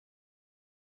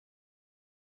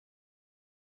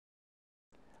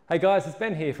Hey guys, it's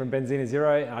Ben here from Benzina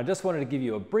Zero, and I just wanted to give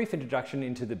you a brief introduction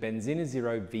into the Benzina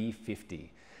Zero V-50.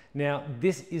 Now,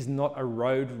 this is not a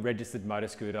road registered motor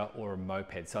scooter or a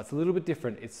moped, so it's a little bit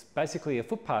different. It's basically a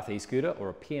footpath e-scooter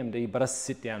or a PMD, but a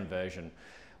sit-down version.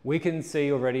 We can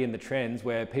see already in the trends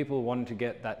where people want to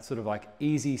get that sort of like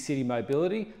easy city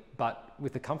mobility, but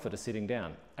with the comfort of sitting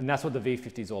down. And that's what the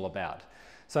V50 is all about.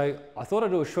 So I thought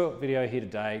I'd do a short video here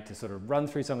today to sort of run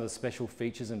through some of the special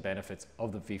features and benefits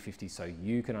of the V50 so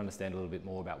you can understand a little bit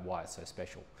more about why it's so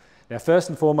special. Now, first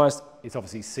and foremost, it's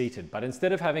obviously seated, but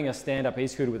instead of having a stand-up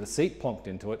e-scooter with a seat plonked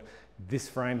into it, this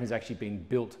frame has actually been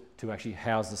built to actually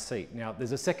house the seat. Now,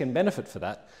 there's a second benefit for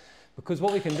that, because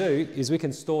what we can do is we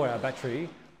can store our battery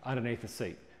underneath the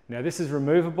seat. Now, this is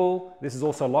removable. This is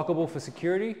also lockable for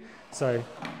security. So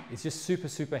it's just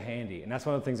super handy. And that's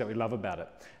one of the things that we love about it.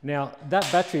 Now, that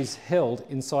battery is held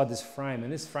inside this frame,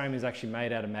 and this frame is actually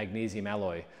made out of magnesium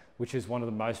alloy, which is one of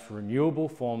the most renewable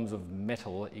forms of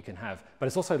metal that you can have. But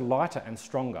it's also lighter and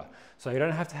stronger. So you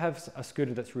don't have to have a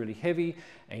scooter that's really heavy,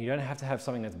 and you don't have to have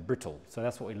something that's brittle. So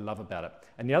that's what we love about it.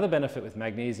 And the other benefit with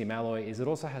magnesium alloy is it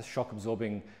also has shock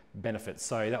absorbing benefits.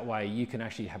 So that way you can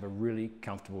actually have a really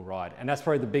comfortable ride. And that's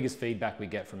probably the biggest feedback we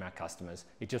get from our customers.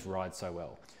 It just rides so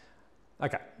well.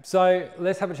 Okay, so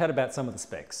let's have a chat about some of the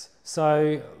specs.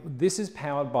 So this is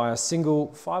powered by a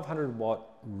single 500 watt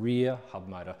rear hub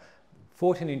motor.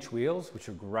 14-inch wheels, which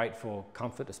are great for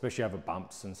comfort, especially over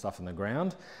bumps and stuff on the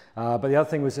ground. But the other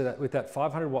thing was that with that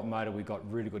 500 watt motor, we got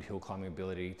really good hill climbing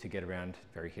ability to get around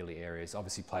very hilly areas.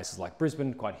 Obviously places like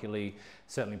Brisbane, quite hilly,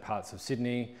 certainly parts of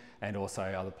Sydney, and also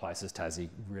other places, Tassie,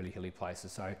 really hilly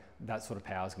places. So that sort of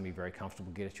power is going to be very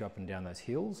comfortable, get you up and down those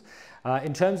hills.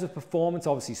 In terms of performance,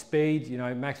 obviously speed, you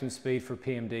know, maximum speed for a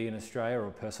PMD in Australia or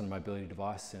a personal mobility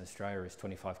device in Australia is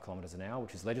 25 kilometres an hour,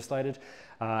 which is legislated.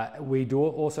 We do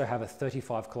also have a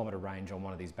 35 kilometre range on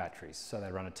one of these batteries. So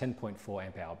they run a 10.4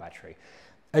 amp hour battery.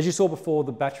 As you saw before,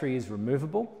 the battery is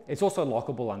removable. It's also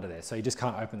lockable under there, so you just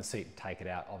can't open the seat and take it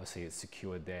out. Obviously, it's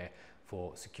secured there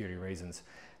for security reasons.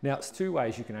 Now, it's two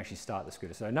ways you can actually start the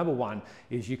scooter. So number one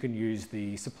is you can use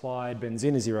the supplied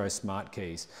Benzina Zero smart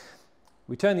keys.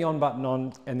 We turn the on button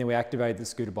on, and then we activate the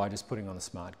scooter by just putting on the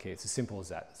smart key. It's as simple as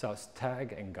that. So it's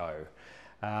tag and go.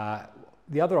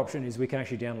 The other option is we can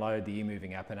actually download the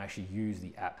eMoving app and actually use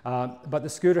the app. But the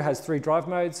scooter has 3 drive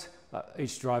modes.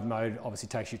 Each drive mode obviously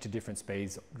takes you to different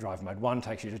speeds. Drive mode 1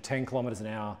 takes you to 10 kilometres an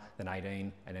hour, then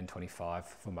 18, and then 25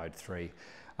 for mode 3.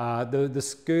 The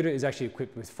scooter is actually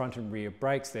equipped with front and rear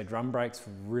brakes. They're drum brakes for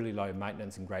really low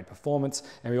maintenance and great performance.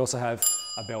 And we also have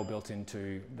a bell built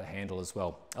into the handle as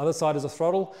well. Other side is a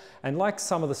throttle. And like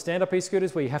some of the stand-up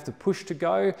e-scooters where you have to push to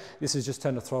go, this is just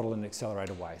turn the throttle and accelerate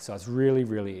away. So it's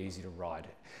really easy to ride.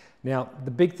 Now, the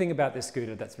big thing about this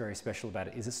scooter that's very special about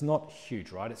it is it's not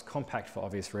huge, right? It's compact for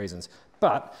obvious reasons.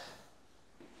 But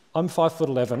I'm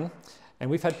 5'11", and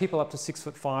we've had people up to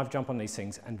 6'5" jump on these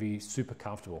things and be super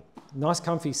comfortable. Nice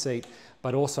comfy seat,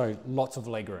 but also lots of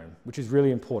leg room, which is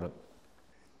really important.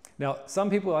 Now, some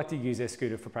people like to use their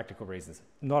scooter for practical reasons.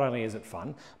 Not only is it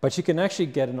fun, but you can actually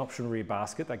get an optional rear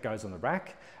basket that goes on the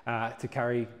rack to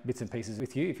carry bits and pieces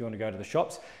with you if you want to go to the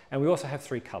shops. And we also have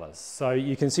 3 colours. So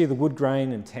you can see the wood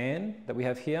grain and tan that we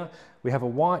have here. We have a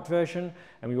white version,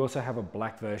 and we also have a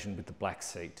black version with the black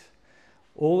seat.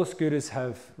 All the scooters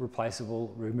have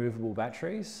replaceable, removable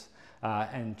batteries,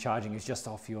 and charging is just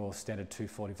off your standard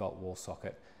 240 volt wall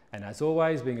socket. And as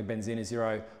always, being a Benzina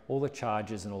Zero, all the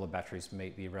chargers and all the batteries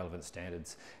meet the relevant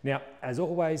standards. Now, as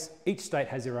always, each state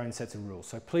has their own sets of rules,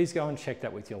 so please go and check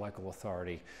that with your local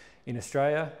authority. In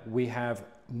Australia, we have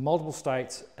multiple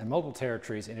states and multiple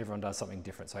territories, and everyone does something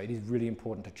different, so it is really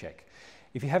important to check.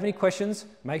 If you have any questions,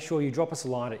 make sure you drop us a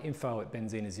line at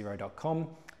info@benzinazero.com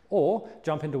or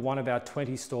jump into one of our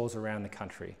 20 stores around the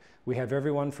country. We have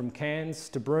everyone from Cairns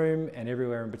to Broome and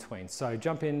everywhere in between. So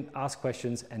jump in, ask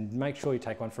questions, and make sure you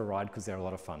take one for a ride because they're a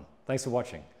lot of fun. Thanks for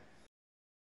watching.